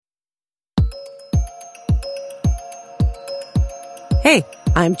Hey,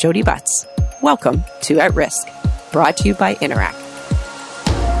 I'm Jody Butts. Welcome to At Risk, brought to you by Interact.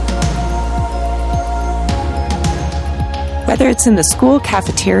 Whether it's in the school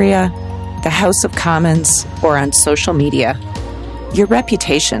cafeteria, the House of Commons, or on social media, your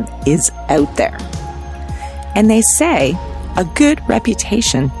reputation is out there. And they say a good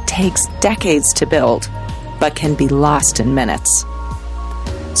reputation takes decades to build, but can be lost in minutes.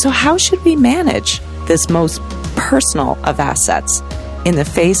 So how should we manage this most personal of assets in the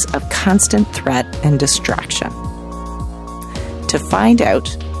face of constant threat and distraction? To find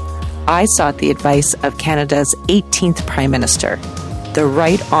out, I sought the advice of Canada's 18th Prime Minister, the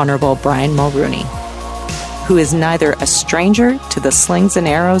Right Honourable Brian Mulroney, who is neither a stranger to the slings and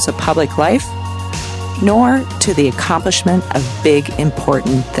arrows of public life, nor to the accomplishment of big,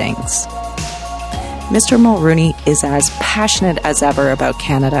 important things. Mr. Mulroney is as passionate as ever about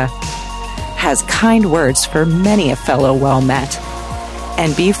Canada, has kind words for many a fellow well-met,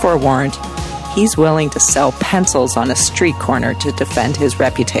 and be forewarned, he's willing to sell pencils on a street corner to defend his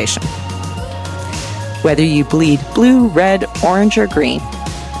reputation. Whether you bleed blue, red, orange, or green,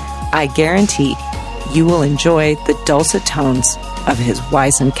 I guarantee you will enjoy the dulcet tones of his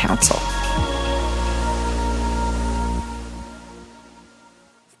wizened counsel.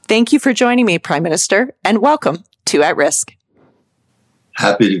 Thank you for joining me, Prime Minister, and welcome to At Risk.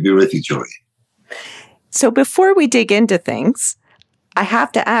 Happy to be with you, Joey. So before we dig into things, I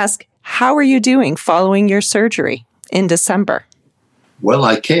have to ask, how are you doing following your surgery in December? Well,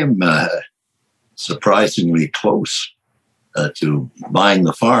 I came surprisingly close to buying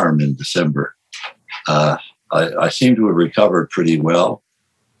the farm in December. I seem to have recovered pretty well,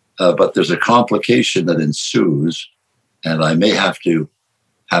 but there's a complication that ensues, and I may have to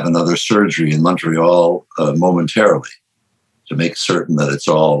have another surgery in Montreal momentarily to make certain that it's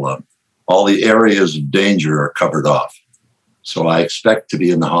all the areas of danger are covered off. So I expect to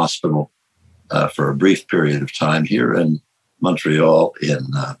be in the hospital for a brief period of time here in Montreal in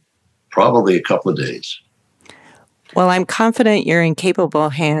probably a couple of days. Well, I'm confident you're in capable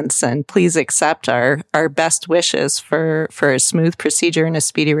hands, and please accept our best wishes for a smooth procedure and a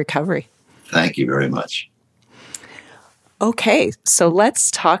speedy recovery. Thank you very much. Okay, so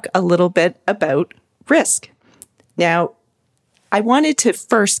let's talk a little bit about risk. Now, I wanted to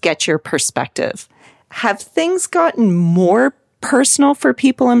first get your perspective. Have things gotten more personal for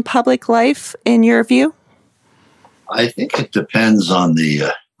people in public life, in your view? I think it depends on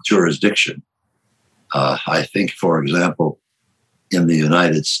the jurisdiction. I think, for example, in the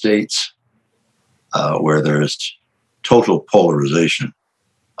United States, where there's total polarization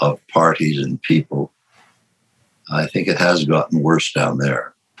of parties and people, I think it has gotten worse down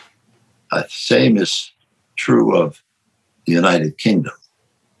there. The same is true of the United Kingdom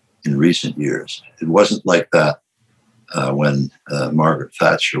in recent years. It wasn't like that when Margaret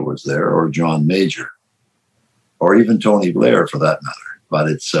Thatcher was there, or John Major, or even Tony Blair, for that matter. But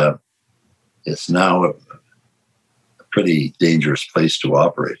it's now a pretty dangerous place to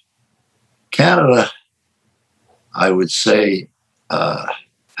operate. Canada, I would say,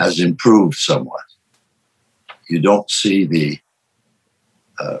 has improved somewhat. You don't see the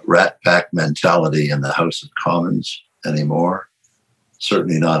rat pack mentality in the House of Commons anymore,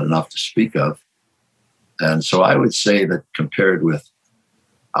 certainly not enough to speak of. And so I would say that compared with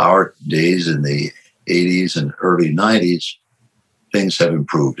our days in the 80s and early 90s, things have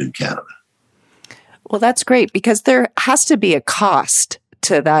improved in Canada. Well, that's great, because there has to be a cost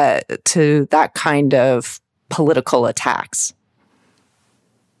to that kind of political attacks.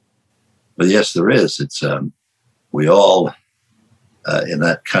 But yes, there is. It's we all in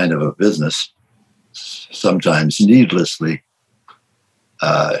that kind of a business sometimes needlessly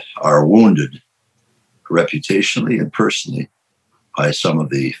are wounded reputationally and personally by some of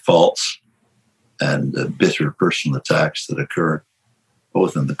the false and bitter personal attacks that occur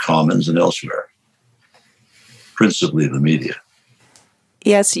both in the Commons and elsewhere, principally the media.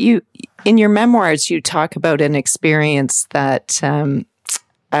 Yes, you in your memoirs, you talk about an experience that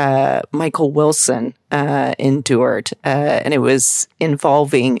Michael Wilson endured, and it was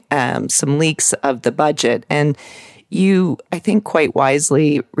involving some leaks of the budget. And you, I think, quite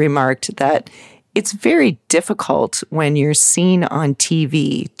wisely remarked that it's very difficult when you're seen on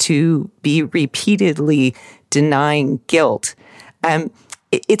TV to be repeatedly denying guilt.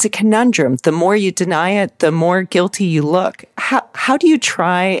 It's a conundrum. The more you deny it, the more guilty you look. How do you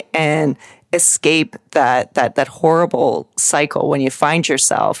try and escape that horrible cycle when you find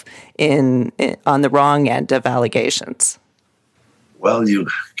yourself on the wrong end of allegations? Well, you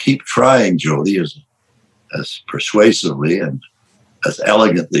keep trying, Jody, as persuasively and as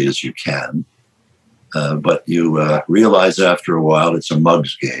elegantly as you can. but you realize after a while it's a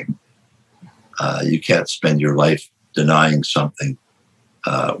mug's game. You can't spend your life denying something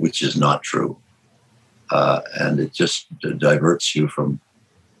which is not true. And it just diverts you from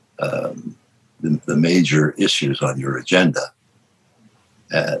the major issues on your agenda.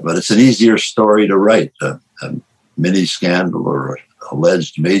 But it's an easier story to write. A mini scandal or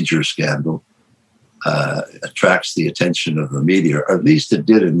alleged major scandal attracts the attention of the media, or at least it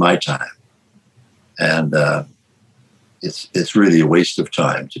did in my time. And it's really a waste of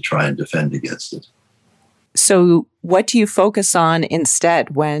time to try and defend against it. So what do you focus on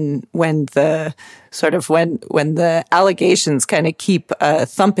instead when the allegations kind of keep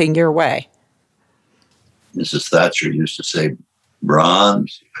thumping your way? Mrs. Thatcher used to say, "Ron,"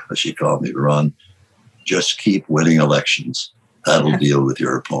 she called me Ron, "just keep winning elections. That'll deal with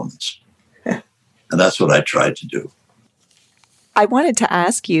your opponents." And that's what I tried to do. I wanted to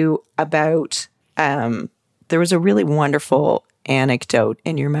ask you about, there was a really wonderful anecdote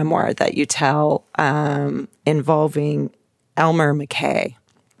in your memoir that you tell involving Elmer MacKay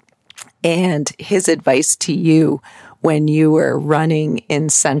and his advice to you when you were running in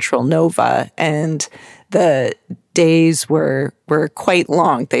Central Nova, and the days were quite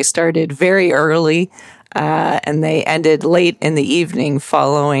long. They started very early and they ended late in the evening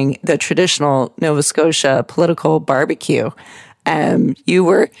following the traditional Nova Scotia political barbecue.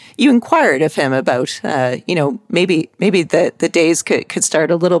 You inquired of him about, maybe the days could start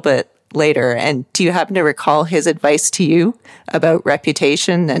a little bit later. And do you happen to recall his advice to you about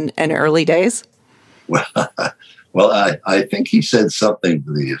reputation and early days? Well, I think he said something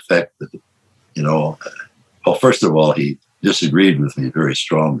to the effect that, well, first of all, he disagreed with me very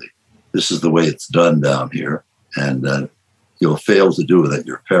strongly. This is the way it's done down here, and you'll fail to do it at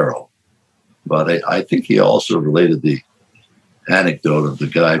your peril. But I think he also related the anecdote of the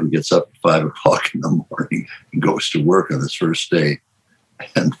guy who gets up at 5 o'clock in the morning and goes to work on his first day,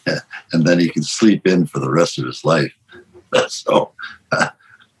 and then he can sleep in for the rest of his life. So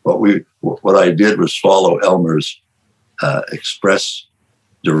what I did was follow Elmer's express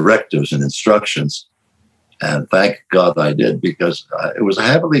directives and instructions, and thank God I did, because it was a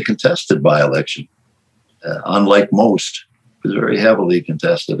heavily contested by-election. Unlike most, it was very heavily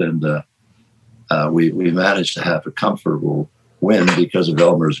contested, and we managed to have a comfortable win because of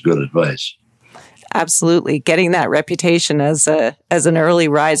Elmer's good advice. Absolutely. Getting that reputation as an early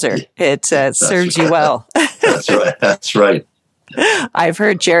riser, it serves you well. That's right. I've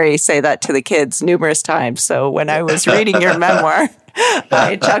heard Jerry say that to the kids numerous times. So when I was reading your memoir,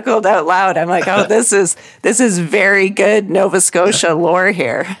 I chuckled out loud. I'm like, oh, this is very good Nova Scotia lore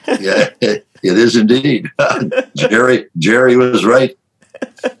here. Yeah, it is indeed. Jerry was right.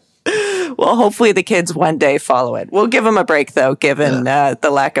 Well, hopefully the kids one day follow it. We'll give them a break, though, given the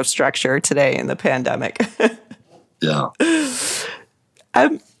lack of structure today in the pandemic. Yeah.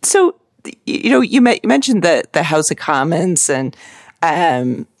 So, you mentioned the House of Commons, and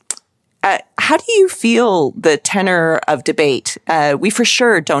how do you feel the tenor of debate? We for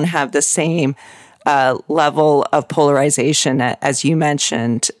sure don't have the same level of polarization, as you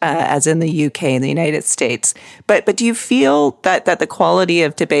mentioned, as in the UK and the United States. But do you feel that the quality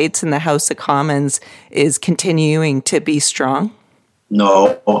of debates in the House of Commons is continuing to be strong?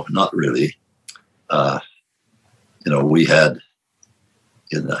 No, not really. We had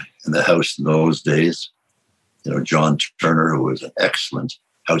in the House in those days, John Turner, who was an excellent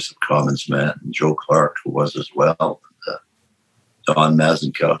House of Commons man, and Joe Clark, who was as well, Don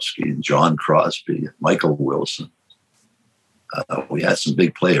Mazankowski and John Crosby and Michael Wilson. We had some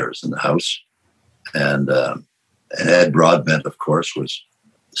big players in the House. And Ed Broadbent, of course, was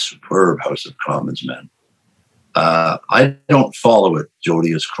a superb House of Commons man. I don't follow it,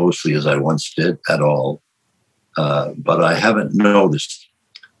 Jody, as closely as I once did at all. But I haven't noticed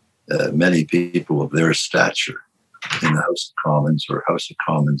many people of their stature in the House of Commons or House of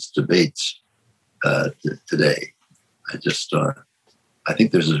Commons debates today. I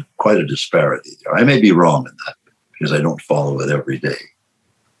think there's quite a disparity there. I may be wrong in that because I don't follow it every day,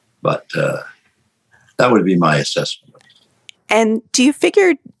 but that would be my assessment. And do you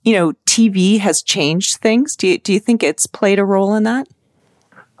figure, TV has changed things? Do you think it's played a role in that?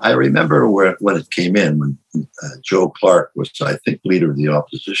 I remember when it came in, when Joe Clark was, I think, leader of the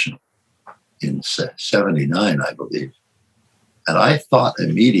opposition in 79, I believe. And I thought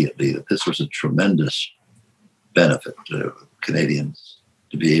immediately that this was a tremendous benefit to Canadians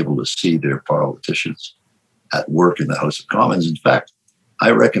to be able to see their politicians at work in the House of Commons. In fact, I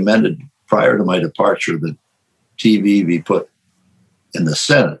recommended prior to my departure that TV be put in the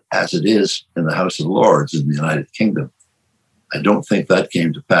Senate as it is in the House of Lords in the United Kingdom. I don't think that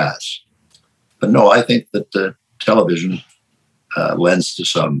came to pass. But no, I think that television lends to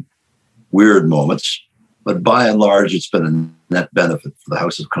some weird moments, but by and large, it's been a net benefit for the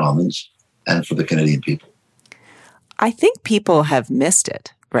House of Commons and for the Canadian people. I think people have missed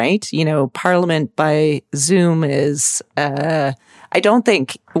it, right? You know, Parliament by Zoom is, I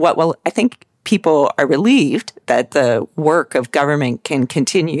think people are relieved that the work of government can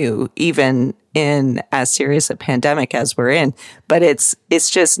continue even in as serious a pandemic as we're in, but it's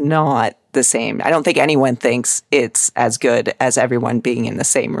just not the same. I don't think anyone thinks it's as good as everyone being in the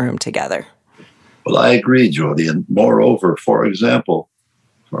same room together. Well, I agree, Jody. And moreover, for example,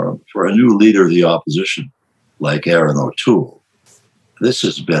 for a new leader of the opposition, like Aaron O'Toole, this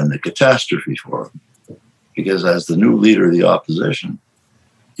has been a catastrophe for him. Because as the new leader of the opposition,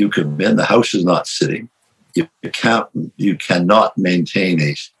 you come in, the House is not sitting. You cannot maintain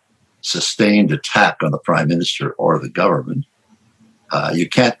a sustained attack on the Prime Minister or the government. You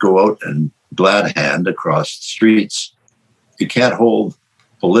can't go out and glad hand across the streets. You can't hold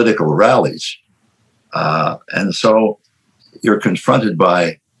political rallies. And so you're confronted by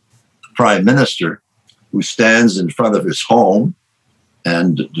the Prime Minister who stands in front of his home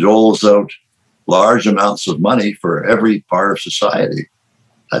and doles out large amounts of money for every part of society.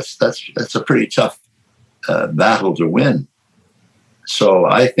 That's a pretty tough battle to win. So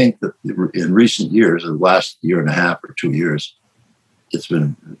I think that in recent years, the last year and a half or 2 years, it's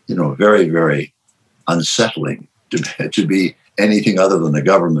been, very, very unsettling to be anything other than a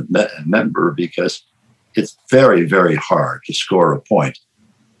government member, because it's very, very hard to score a point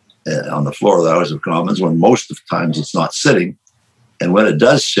on the floor of the House of Commons when most of the times it's not sitting. And when it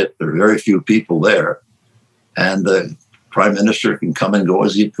does sit, there are very few people there. And the Prime Minister can come and go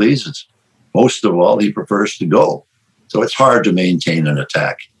as he pleases. Most of all, he prefers to go. So it's hard to maintain an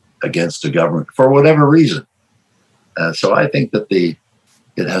attack against the government for whatever reason. So I think that it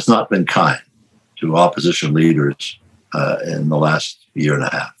has not been kind to opposition leaders in the last year and a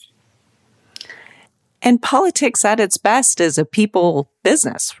half. And politics at its best is a people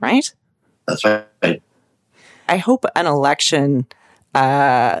business, right? That's right. I hope an election,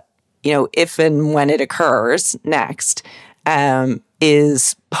 if and when it occurs next,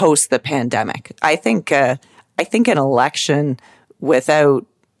 is post the pandemic. I think an election without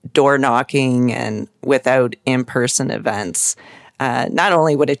door knocking and without in-person events, not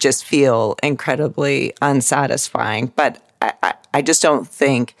only would it just feel incredibly unsatisfying, but I just don't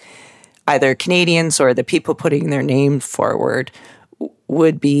think either Canadians or the people putting their name forward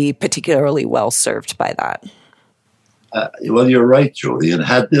would be particularly well served by that. Well, you're right, Julie. And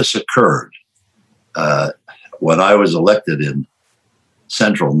had this occurred when I was elected in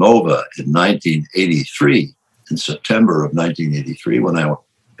Central Nova in 1983, in September of 1983, when I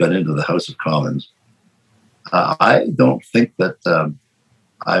got into the House of Commons, I don't think that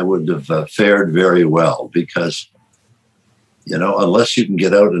I would have fared very well, because, unless you can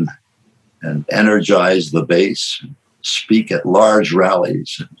get out and energize the base, speak at large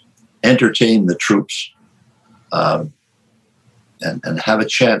rallies, entertain the troops, and have a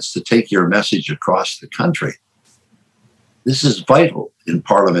chance to take your message across the country. This is vital in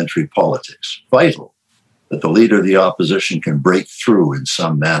parliamentary politics, vital that the leader of the opposition can break through in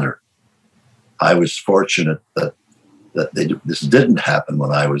some manner. I was fortunate that this didn't happen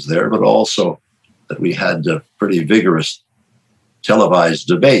when I was there, but also that we had pretty vigorous televised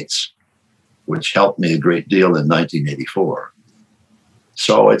debates, which helped me a great deal in 1984.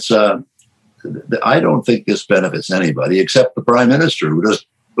 So I don't think this benefits anybody except the Prime Minister, who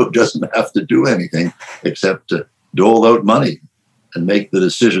doesn't have to do anything except to dole out money and make the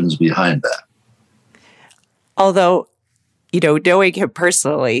decisions behind that. Although, knowing him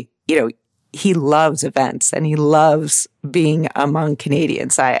personally, he loves events and he loves being among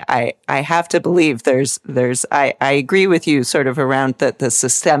Canadians. I have to believe I agree with you sort of around the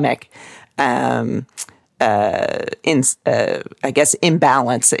systemic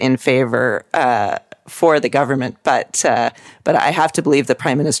imbalance in favor for the government, but I have to believe the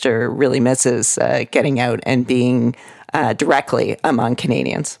Prime Minister really misses getting out and being directly among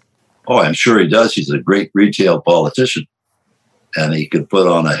Canadians. Oh, I'm sure he does. He's a great retail politician, and he can put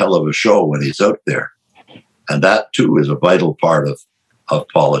on a hell of a show when he's out there. And that too is a vital part of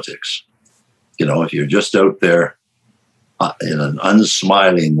politics. If you're just out there in an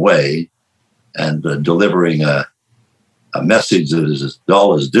unsmiling way and delivering a message that is as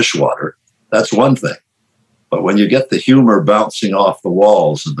dull as dishwater, that's one thing. But when you get the humor bouncing off the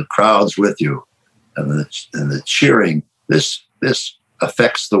walls and the crowds with you and the cheering, this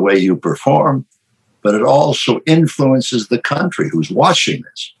affects the way you perform, but it also influences the country who's watching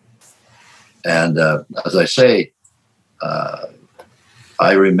this. And as I say,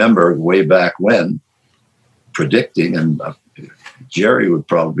 I remember way back when predicting, and Jerry would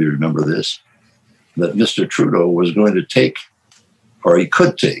probably remember this, that Mr. Trudeau was going to take, or he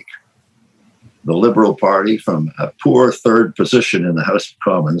could take, the Liberal Party from a poor third position in the House of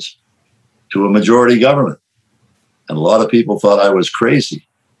Commons to a majority government. And a lot of people thought I was crazy.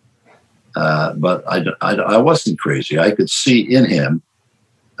 But I wasn't crazy. I could see in him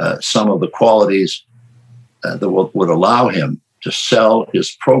some of the qualities that would allow him to sell his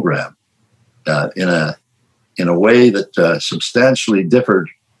program in a way that substantially differed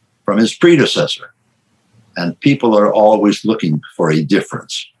from his predecessor. And people are always looking for a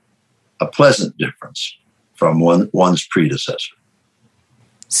difference, a pleasant difference from one's predecessor.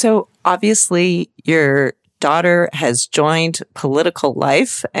 So obviously your daughter has joined political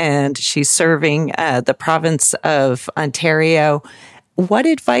life and she's serving the province of Ontario. What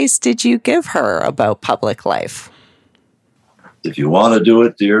advice did you give her about public life? If you want to do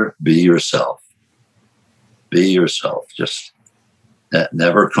it, dear, be yourself. Be yourself. Just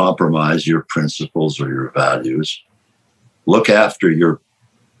never compromise your principles or your values. Look after your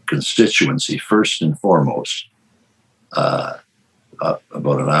constituency first and foremost. About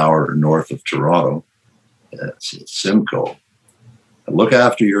an hour north of Toronto, it's Simcoe. Look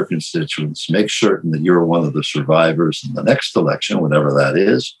after your constituents. Make certain that you're one of the survivors in the next election, whatever that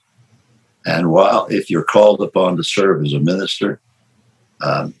is. And if you're called upon to serve as a minister,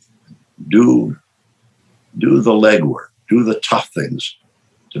 do the legwork, do the tough things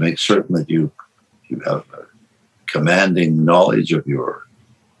to make certain that you have a commanding knowledge of your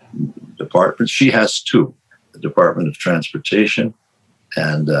department. She has two, the Department of Transportation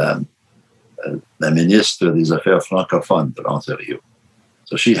and la Ministre des Affaires francophones de l'Ontario.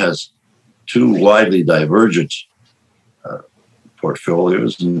 So she has two widely divergent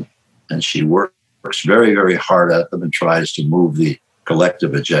portfolios, and she works very, very hard at them and tries to move the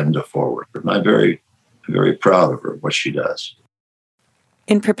collective agenda forward. And I'm very, very proud of her, what she does.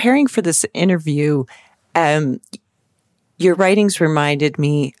 In preparing for this interview, your writings reminded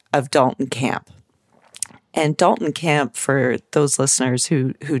me of Dalton Camp. And Dalton Camp, for those listeners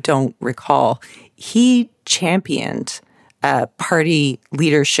who don't recall, he championed party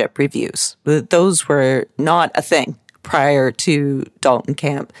leadership reviews. Those were not a thing prior to Dalton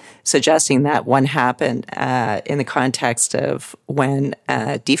Camp, suggesting that one happened in the context of when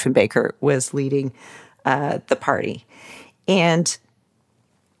Diefenbaker was leading the party. And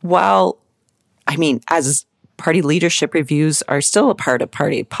while, as party leadership reviews are still a part of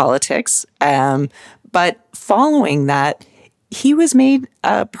party politics, but following that, he was made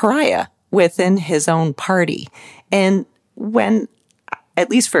a pariah within his own party. And when, at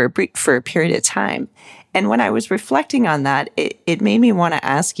least for a period of time, and when I was reflecting on that, it made me want to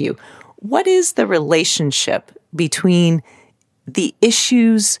ask you, what is the relationship between the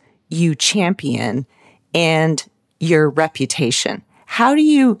issues you champion and your reputation? How do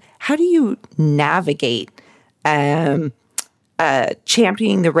you navigate championing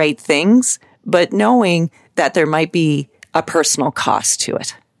the right things, but knowing that there might be a personal cost to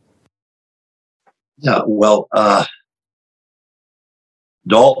it? Yeah, well,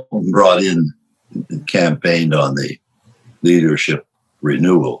 Dalton brought in and campaigned on the leadership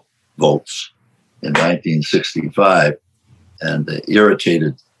renewal votes in 1965 and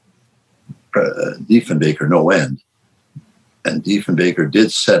irritated Diefenbaker no end. And Diefenbaker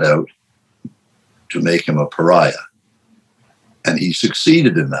did set out to make him a pariah. And he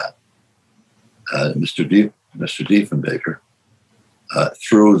succeeded in that. Mr. Diefenbaker,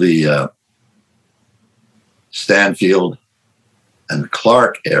 through the Stanfield and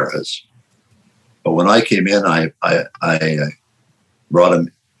Clark eras. But when I came in, I brought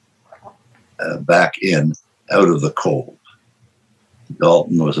him back in out of the cold.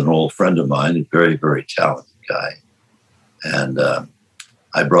 Dalton was an old friend of mine, a very, very talented guy. And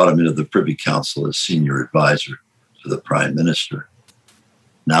I brought him into the Privy Council as senior advisor to the Prime Minister.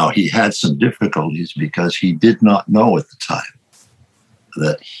 Now, he had some difficulties because he did not know at the time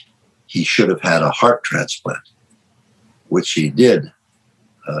that he should have had a heart transplant, which he did.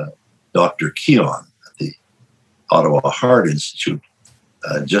 Dr. Keon at the Ottawa Heart Institute,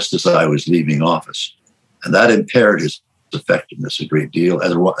 just as I was leaving office. And that impaired his effectiveness a great deal,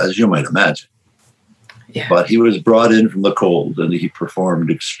 as you might imagine. Yeah. But he was brought in from the cold, and he performed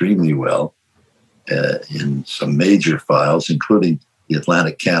extremely well in some major files, including the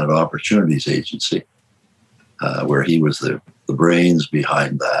Atlantic Canada Opportunities Agency, where he was the brains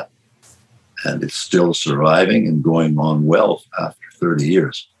behind that. And it's still surviving and going on well after 30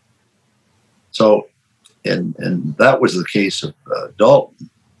 years. So, and that was the case of Dalton.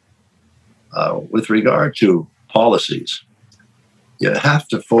 With regard to policies, you have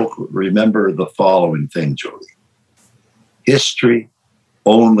to remember the following thing, Jody. History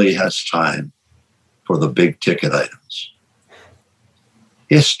only has time for the big ticket items.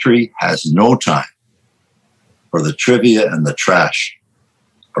 History has no time for the trivia and the trash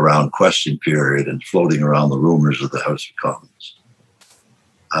around question period and floating around the rumors of the House of Commons.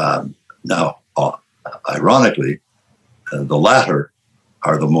 Now, ironically, the latter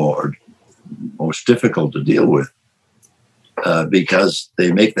are the most difficult to deal with because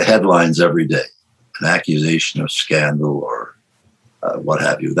they make the headlines every day. An accusation of scandal or what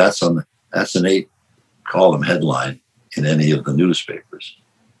have you. That's an 8-column headline in any of the newspapers.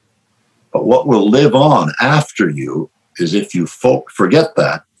 But what will live on after you is if you forget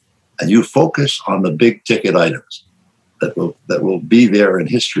that and you focus on the big ticket items that will be there in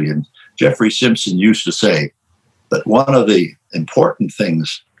history. And Jeffrey Simpson used to say that one of the important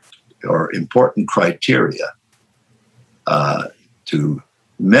things or important criteria to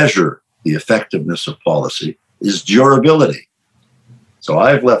measure the effectiveness of policy is durability. So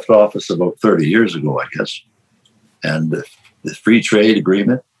I've left office about 30 years ago, I guess. And the free trade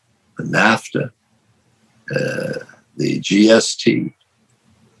agreement, the NAFTA, the GST,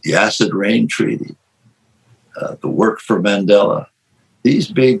 the Acid Rain Treaty, the work for Mandela,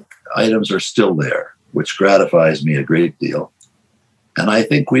 these big items are still there, which gratifies me a great deal. And I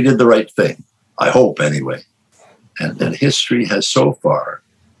think we did the right thing. I hope, anyway. And history has so far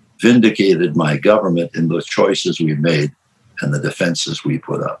vindicated my government in those choices we've made and the defenses we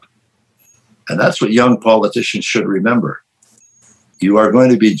put up. And that's what young politicians should remember. You are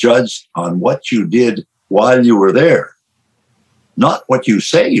going to be judged on what you did while you were there, not what you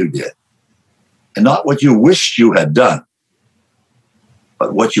say you did, and not what you wished you had done,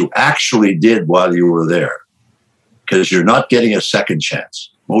 but what you actually did while you were there. Because you're not getting a second chance.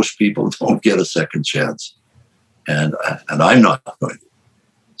 Most people don't get a second chance. And I'm not going to.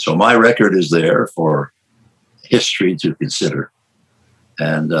 So my record is there for history to consider.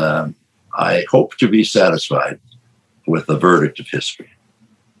 And I hope to be satisfied with the verdict of history.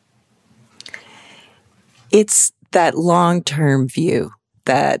 It's that long-term view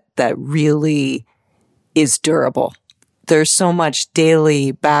that really is durable. There's so much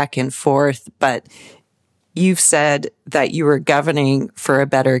daily back and forth, but you've said that you were governing for a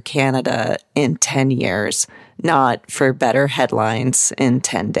better Canada in 10 years, not for better headlines in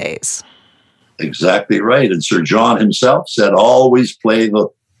 10 days. Exactly right. And Sir John himself said, always play the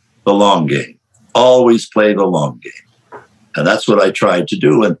long game. Always play the long game. And that's what I tried to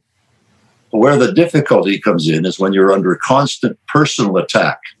do. And where the difficulty comes in is when you're under constant personal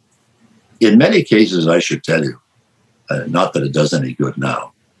attack. In many cases, I should tell you, not that it does any good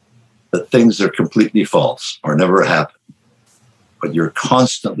now, that things are completely false or never happen. But you're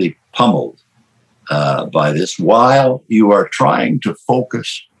constantly pummeled by this while you are trying to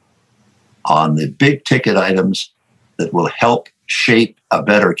focus on the big ticket items that will help shape a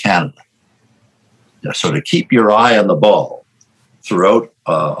better Canada. So to keep your eye on the ball throughout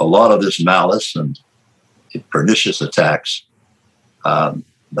a lot of this malice and pernicious attacks,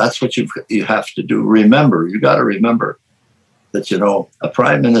 that's what you have to do. Remember, you got to remember that, a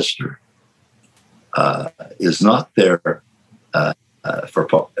prime minister is not there for,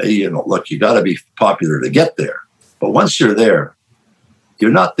 look, you got to be popular to get there. But once you're there,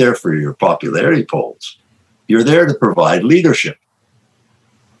 you're not there for your popularity polls. You're there to provide leadership.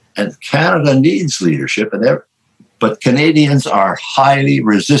 And Canada needs leadership, but Canadians are highly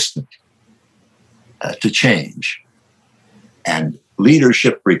resistant to change. And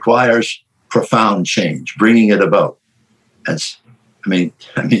leadership requires profound change, bringing it about. And I mean,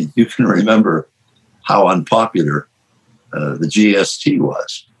 you can remember how unpopular the GST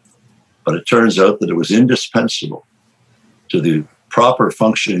was, but it turns out that it was indispensable to the proper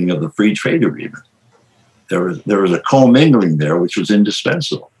functioning of the free trade agreement. There was a commingling there which was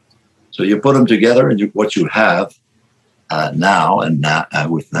indispensable. So you put them together, and what you have now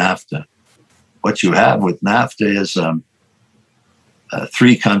with NAFTA, what you have with NAFTA is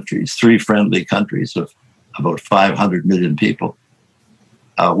three friendly countries of about 500 million people,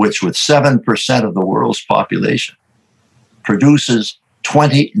 which with 7% of the world's population produces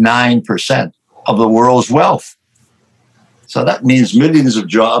 29% of the world's wealth. So that means millions of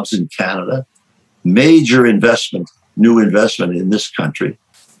jobs in Canada, major new investment in this country,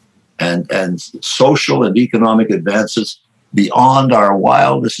 and social and economic advances beyond our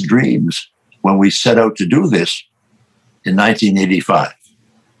wildest dreams when we set out to do this in 1985.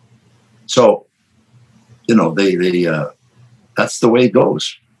 So, that's the way it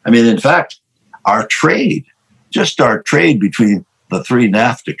goes. I mean, in fact, our trade between the three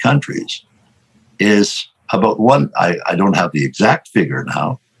NAFTA countries is about I don't have the exact figure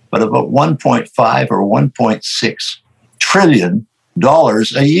now, but about 1.5 or 1.6 trillion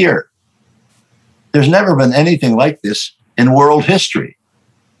dollars a year. There's never been anything like this in world history.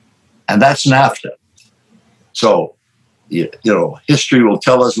 And that's NAFTA. So, history will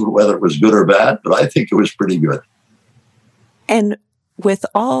tell us whether it was good or bad, but I think it was pretty good. And with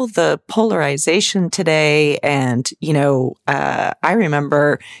all the polarization today, and, I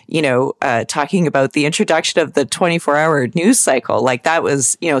remember, talking about the introduction of the 24-hour news cycle, like that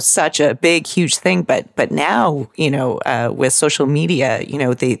was, such a big, huge thing. But now, with social media,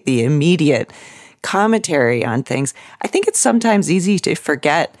 the immediate commentary on things, I think it's sometimes easy to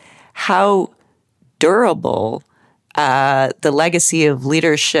forget how durable the legacy of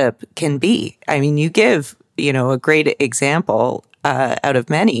leadership can be. I mean, you give, a great example out of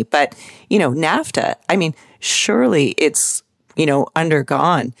many, but, NAFTA, I mean, surely it's,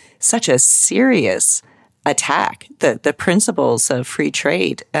 undergone such a serious attack, the principles of free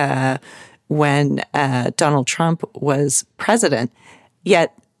trade when Donald Trump was president,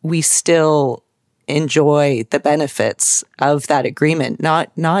 yet we still enjoy the benefits of that agreement.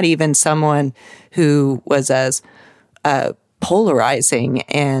 Not even someone who was as polarizing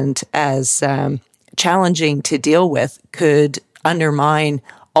and as challenging to deal with could undermine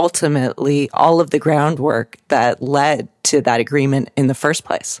ultimately all of the groundwork that led to that agreement in the first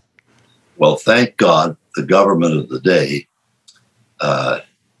place. Well, thank God the government of the day,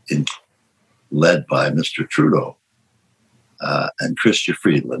 led by Mr. Trudeau and Chrystia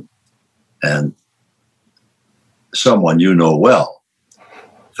Freeland, and someone you know well,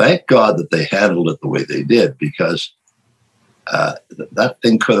 thank God that they handled it the way they did, because that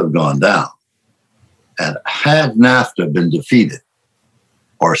thing could have gone down. And had NAFTA been defeated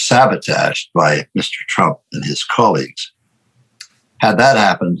or sabotaged by Mr. Trump and his colleagues, had that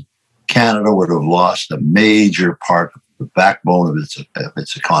happened, Canada would have lost a major part of the backbone of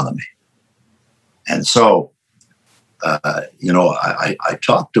its economy. And so, I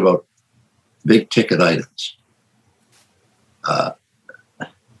talked about big ticket items.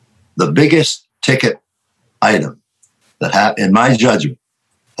 The biggest ticket item that in my judgment,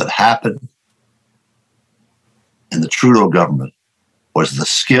 that happened in the Trudeau government was the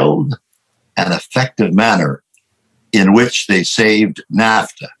skilled and effective manner in which they saved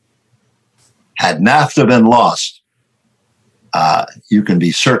NAFTA. Had NAFTA been lost, you can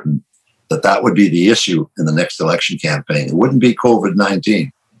be certain that would be the issue in the next election campaign. It wouldn't be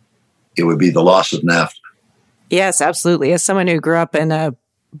COVID-19. It would be the loss of NAFTA. Yes, absolutely. As someone who grew up in a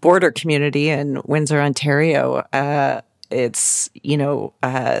border community in Windsor, Ontario, it's,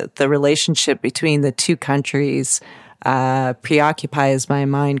 the relationship between the two countries preoccupies my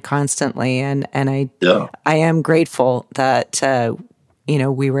mind constantly. And I am grateful that,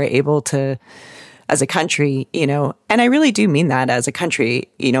 we were able to, as a country, and I really do mean that as a country,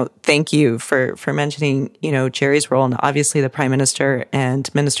 thank you for mentioning, Jerry's role, and obviously the Prime Minister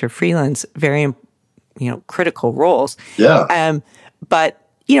and Minister Freeland's very, critical roles. Yeah. But,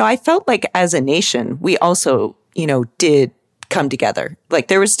 I felt like as a nation, we also, did come together. Like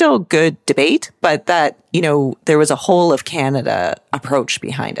there was still good debate, but that, there was a whole of Canada approach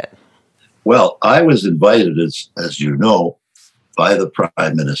behind it. Well, I was invited, as you know, by the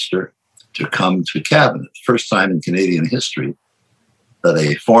Prime Minister to come to cabinet. First time in Canadian history that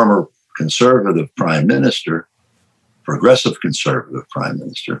a former conservative prime minister, progressive conservative prime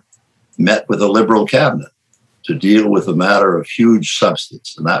minister, met with a Liberal cabinet to deal with a matter of huge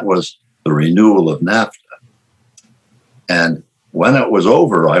substance, and that was the renewal of NAFTA. And when it was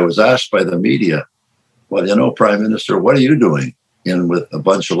over, I was asked by the media, well, Prime Minister, what are you doing in with a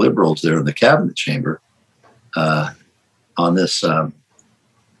bunch of Liberals there in the cabinet chamber on this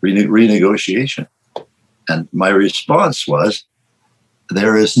renegotiation? And my response was,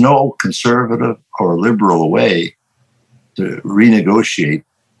 there is no conservative or liberal way to renegotiate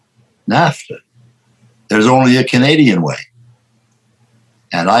NAFTA. There's only a Canadian way.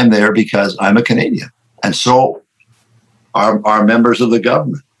 And I'm there because I'm a Canadian. And so are members of the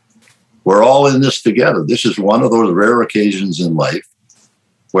government. We're all in this together. This is one of those rare occasions in life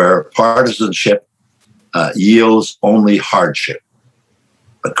where partisanship yields only hardship.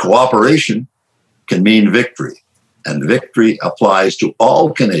 But cooperation can mean victory. And victory applies to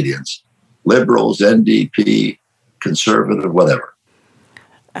all Canadians, Liberals, NDP, Conservative, whatever.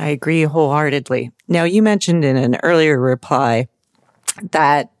 I agree wholeheartedly. Now, you mentioned in an earlier reply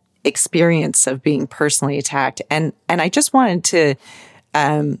that experience of being personally attacked. And I just wanted to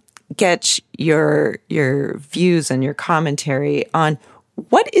get your views and your commentary on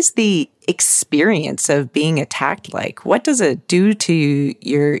What is the experience of being attacked like? What does it do to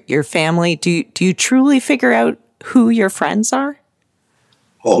your family? Do you truly figure out who your friends are?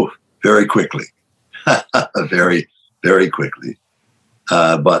 Oh, very quickly. Very, very quickly.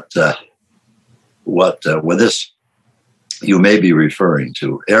 But when this, you may be referring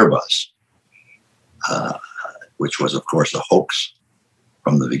to Airbus, which was, of course, a hoax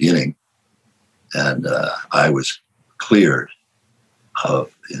from the beginning. And I was cleared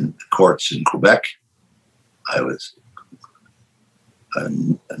in courts in Quebec. I was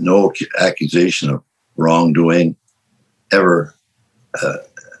no accusation of wrongdoing ever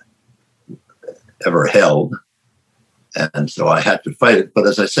held. And so I had to fight it. But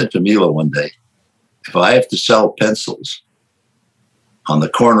as I said to Mila one day, if I have to sell pencils on the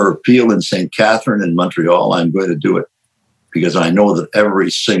corner of Peel and St. Catherine in Montreal, I'm going to do it, because I know that every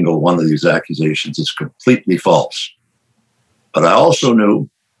single one of these accusations is completely false. But I also knew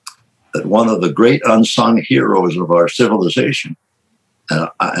that one of the great unsung heroes of our civilization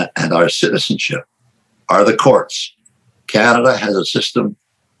and our citizenship are the courts. Canada has a system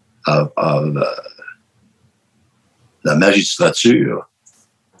of the magistrature,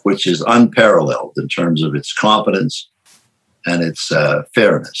 which is unparalleled in terms of its competence and its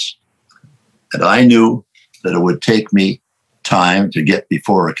fairness. And I knew that it would take me time to get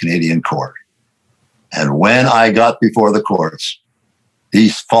before a Canadian court. And when I got before the courts,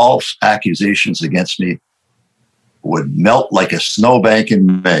 these false accusations against me would melt like a snowbank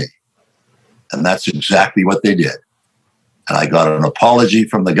in May. And that's exactly what they did. And I got an apology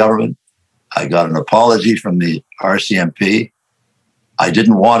from the government. I got an apology from the RCMP. I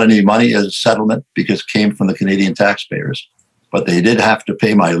didn't want any money as a settlement because it came from the Canadian taxpayers. But they did have to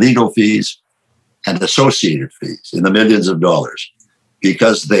pay my legal fees and associated fees in the millions of dollars,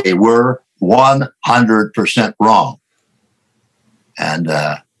 because they were 100% wrong. And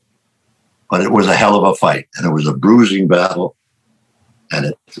but it was a hell of a fight, and it was a bruising battle, and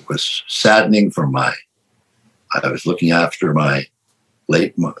it was saddening for I was looking after my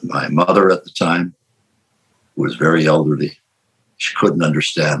mother at the time, who was very elderly. She couldn't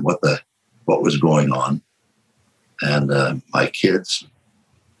understand what was going on, and my kids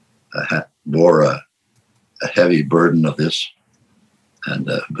bore a heavy burden of this. And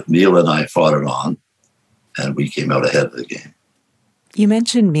but Mila and I fought it on, and we came out ahead of the game. You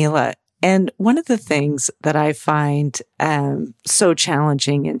mentioned Mila, and one of the things that I find so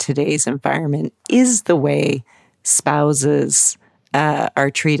challenging in today's environment is the way spouses are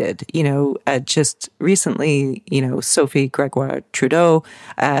treated. Just recently, Sophie Gregoire Trudeau,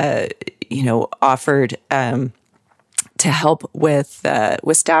 offered to help with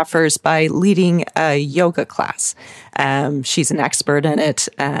staffers by leading a yoga class. She's an expert in it,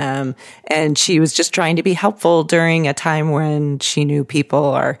 and she was just trying to be helpful during a time when she knew people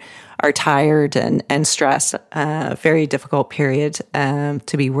are tired and stressed. Very difficult period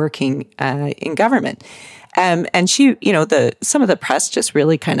to be working in government. And she, some of the press just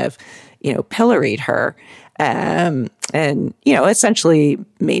really kind of, pilloried her. And essentially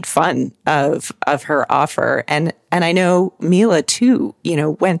made fun of her offer. And I know Mila too,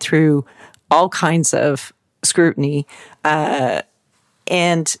 went through all kinds of scrutiny, and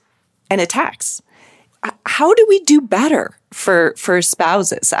attacks. How do we do better for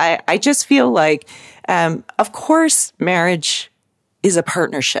spouses? I just feel like, of course, marriage is a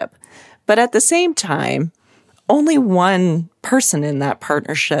partnership, but at the same time, only one person in that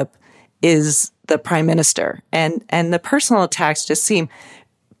partnership is the prime minister, and the personal attacks just seem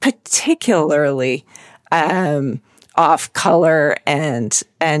particularly off color and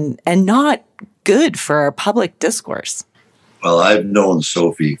not good for our public discourse. Well, I've known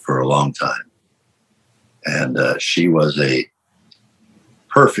Sophie for a long time, and she was a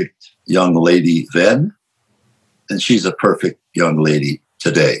perfect young lady then, and she's a perfect young lady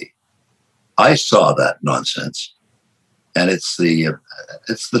today. I saw that nonsense. And it's the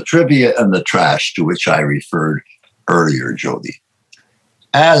trivia and the trash to which I referred earlier, Jody,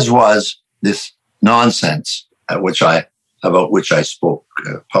 as was this nonsense about which I spoke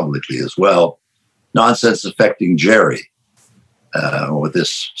publicly as well. Nonsense affecting Jerry with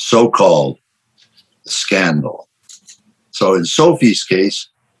this so-called scandal. So in Sophie's case,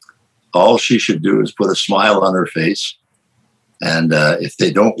 all she should do is put a smile on her face, and if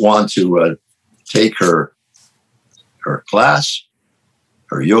they don't want to take her class,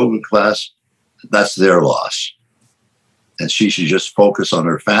 her yoga class, that's their loss. And she should just focus on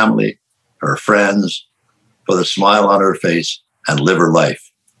her family, her friends, put a smile on her face, and live her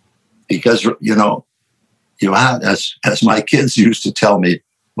life. Because, you have, as my kids used to tell me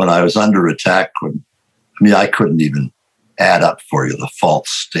when I was under attack, I couldn't even add up for you, the false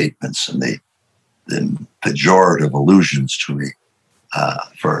statements and the pejorative allusions to me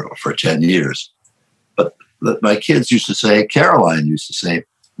for 10 years. But my kids used to say, Caroline used to say,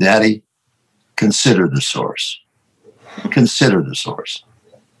 Daddy, consider the source. Consider the source.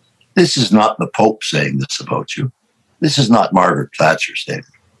 This is not the Pope saying this about you. This is not Margaret Thatcher saying it.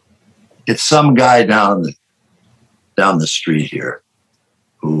 It's some guy down the street here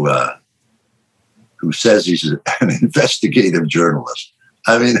who says he's an investigative journalist.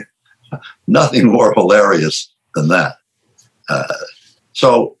 I mean, nothing more hilarious than that.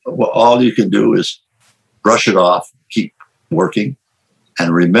 So all you can do is brush it off, keep working,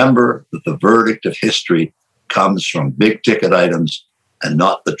 and remember that the verdict of history comes from big ticket items and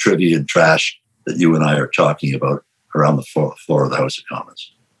not the trivia and trash that you and I are talking about around the floor of the House of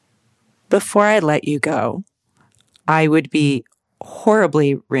Commons. Before I let you go, I would be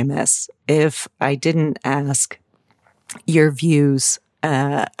horribly remiss if I didn't ask your views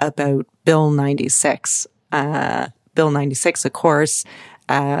about Bill 96. Bill 96, of course,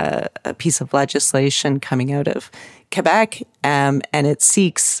 a piece of legislation coming out of Quebec, and it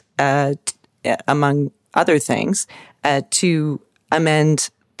seeks, among other things, to amend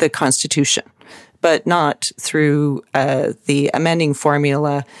the Constitution, but not through the amending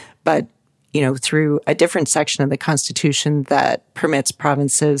formula, but through a different section of the Constitution that permits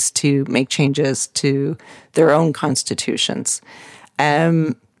provinces to make changes to their own constitutions.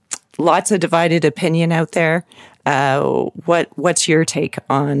 Lots of divided opinion out there. What's your take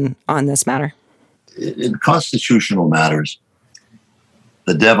on this matter? In constitutional matters,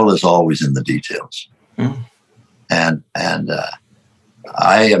 the devil is always in the details. Mm. And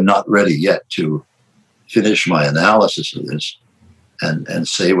I am not ready yet to finish my analysis of this and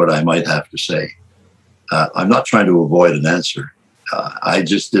say what I might have to say. I'm not trying to avoid an answer. I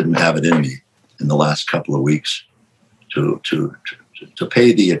just didn't have it in me in the last couple of weeks to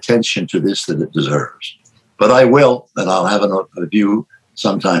pay the attention to this that it deserves. But I will, and I'll have a view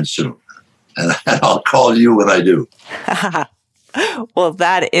sometime soon. And I'll call you when I do. Well,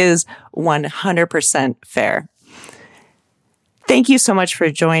 that is 100% fair. Thank you so much for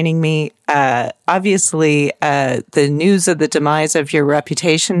joining me. Obviously, the news of the demise of your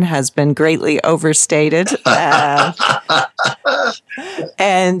reputation has been greatly overstated.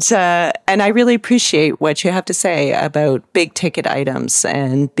 And I really appreciate what you have to say about big ticket items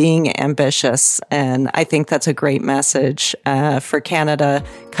and being ambitious. And I think that's a great message for Canada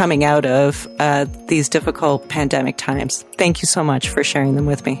coming out of these difficult pandemic times. Thank you so much for sharing them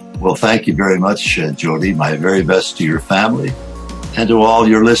with me. Well, thank you very much, Jody. My very best to your family and to all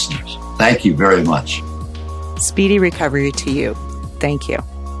your listeners. Thank you very much. Speedy recovery to you. Thank you.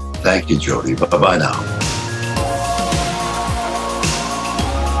 Thank you, Jody. Bye-bye now.